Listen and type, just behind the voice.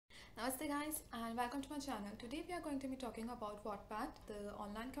Namaste guys and welcome to my channel. Today we are going to be talking about Wattpad, the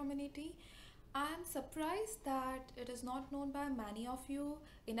online community. I am surprised that it is not known by many of you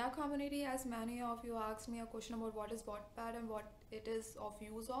in our community, as many of you asked me a question about what is Wattpad and what it is of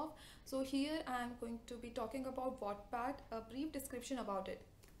use of. So here I am going to be talking about Wattpad, a brief description about it.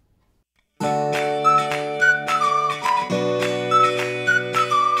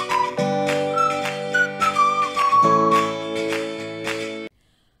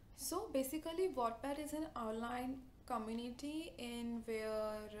 So basically, Wattpad is an online community in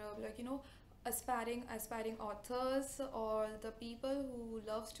where aspiring authors or the people who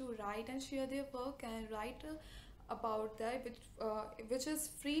loves to write and share their work can write about that, which is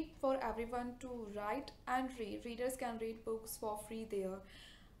free for everyone to write and read. Readers can read books for free there.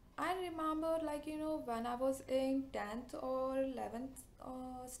 I remember, when I was in 10th or 11th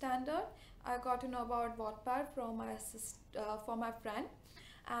standard, I got to know about Wattpad from from my friend,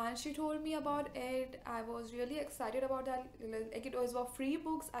 and she told me about it. I was really excited about that. Like it was for free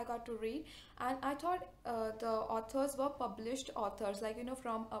books I got to read, and I thought the authors were published authors,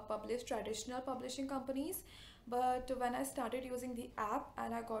 from published traditional publishing companies. But when I started using the app,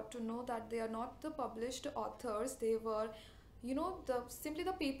 and I got to know that they are not the published authors, they were the simply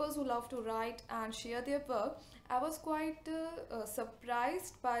the people who love to write and share their work. I was quite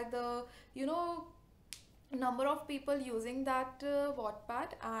surprised by the number of people using that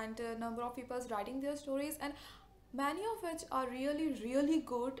Wattpad, and number of people writing their stories, and many of which are really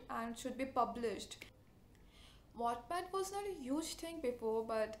good and should be published. Wattpad was not a huge thing before,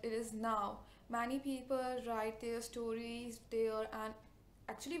 but it is now. Many people write their stories there, and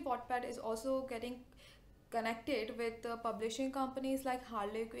actually Wattpad is also getting connected with publishing companies like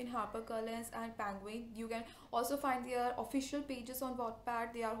Harlequin, HarperCollins and Penguin. You can also find their official pages on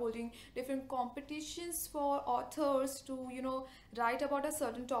Wattpad. They are holding different competitions for authors to write about a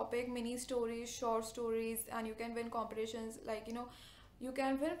certain topic, mini stories, short stories, and you can win competitions you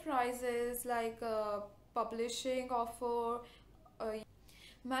can win prizes like publishing offer.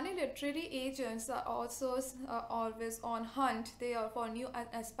 Many literary agents are also always on hunt. They are for new and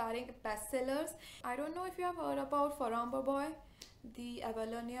aspiring bestsellers. I don't know if you have heard about Faramba Boy, the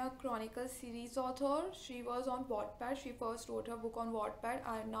Avalonia Chronicle series author. She was on Wattpad. She first wrote her book on Wattpad,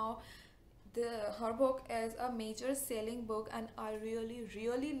 and now her book is a major selling book, and I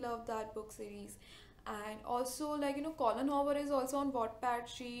really love that book series. And also, Colin Hoover is also on Wattpad.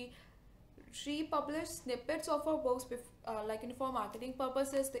 She published snippets of her books for marketing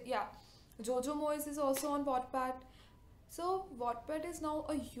purposes. Yeah, Jojo Moyes is also on Wattpad. So Wattpad is now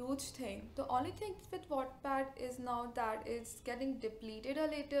a huge thing. The only thing with Wattpad is now that it's getting depleted a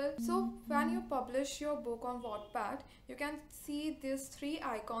little. So when you publish your book on Wattpad, you can see these three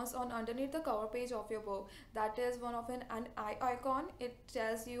icons on underneath the cover page of your book. That is one of an eye icon. It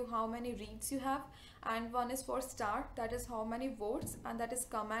tells you how many reads you have, and one is for star, that is how many votes, and that is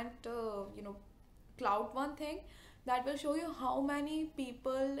comment cloud one thing that will show you how many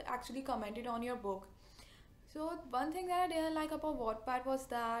people actually commented on your book. So one thing that I didn't like about Wattpad was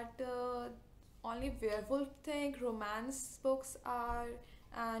that only werewolf thing, romance books are,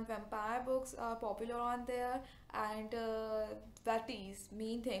 and vampire books are popular on there, and Vetties,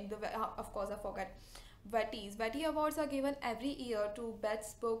 mean thing. Of course I forget. Vetty awards are given every year to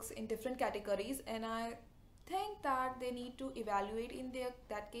best books in different categories, and I think that they need to evaluate in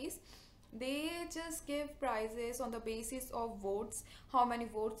that case. They just give prizes on the basis of votes, how many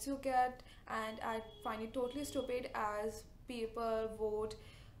votes you get, and I find it totally stupid as people vote.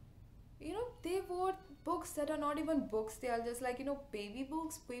 They vote books that are not even books. They are just baby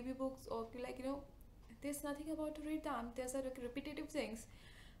books, or there's nothing about to read them. There's repetitive things.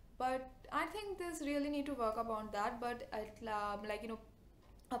 But I think this really need to work upon that. But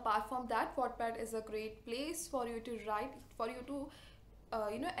apart from that, Wattpad is a great place for you to write, for you to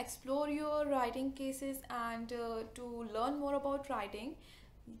explore your writing cases, and to learn more about writing.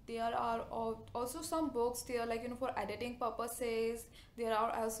 There are also some books there, for editing purposes. There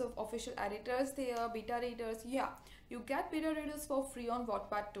are also official editors there, beta readers. Yeah, you get beta readers for free on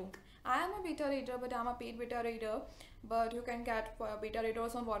Wattpad too. I am a beta reader, but I'm a paid beta reader. But you can get beta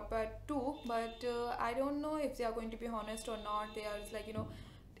readers on Wattpad too. But I don't know if they are going to be honest or not. They are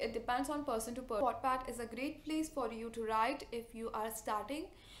it depends on person to person. Wattpad is a great place for you to write if you are starting,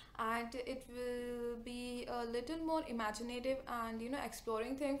 and it will be a little more imaginative and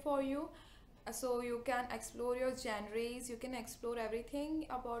exploring thing for you. So you can explore your genres, you can explore everything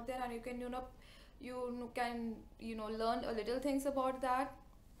about that, and you can learn a little things about that.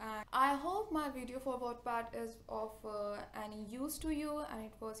 And I hope my video for Wattpad is of any use to you, and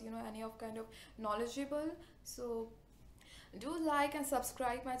it was any of kind of knowledgeable. So Do like and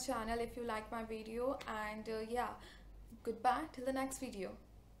subscribe my channel if you like my video, and yeah, goodbye till the next video.